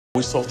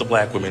We talk to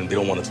black women, they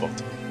don't want to talk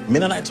to me. The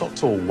minute I talk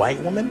to a white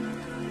woman,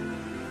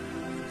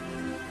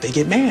 they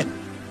get mad.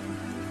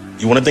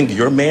 You want to think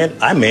you're mad?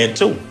 I'm mad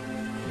too.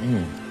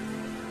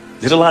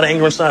 There's a lot of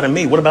anger inside of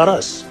me. What about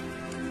us?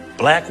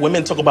 Black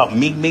women talk about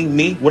me, me,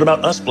 me. What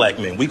about us black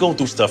men? We go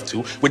through stuff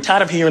too. We're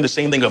tired of hearing the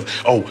same thing of,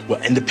 oh,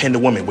 we're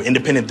independent women. We're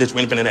independent this,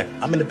 we're independent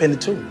that. I'm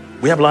independent too.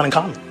 We have a lot in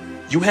common.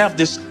 You have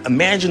this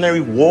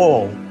imaginary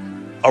wall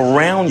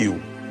around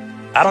you.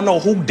 I don't know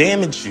who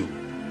damaged you.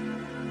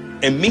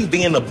 And me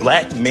being a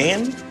black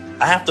man,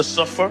 I have to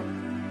suffer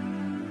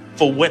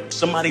for what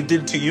somebody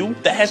did to you?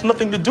 That has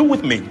nothing to do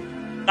with me.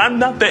 I'm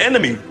not the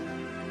enemy.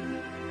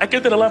 I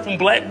get that a lot from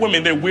black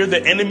women, that we're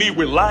the enemy,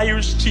 we're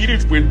liars,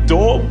 cheaters, we're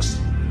dogs.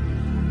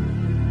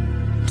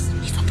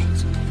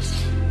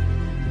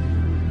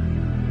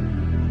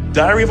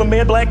 Diary of a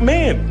Mad Black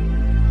Man.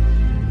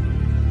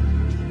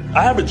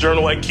 I have a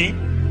journal I keep.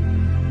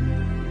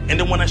 And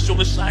then when I show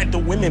this side to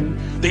women,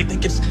 they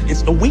think it's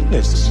a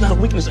weakness. It's not a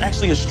weakness, it's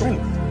actually a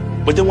strength.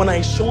 But then when I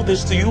show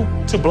this to you,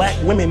 to black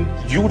women,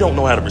 you don't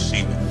know how to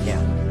receive it.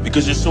 Yeah.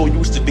 Because you're so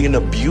used to being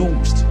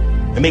abused.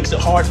 It makes it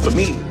hard for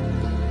me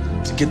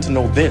to get to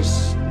know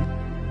this.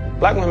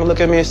 Black women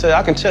look at me and say,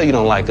 I can tell you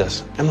don't like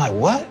us. I'm like,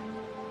 what?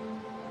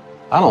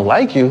 I don't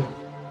like you?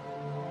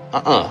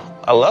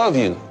 I love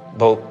you,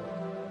 but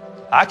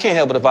I can't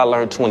help it if I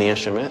learn 20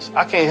 instruments.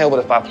 I can't help it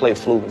if I play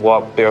flute and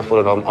walk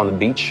barefooted on the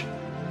beach.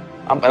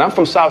 And I'm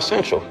from South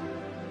Central.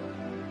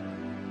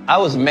 I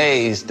was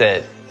amazed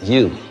that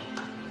you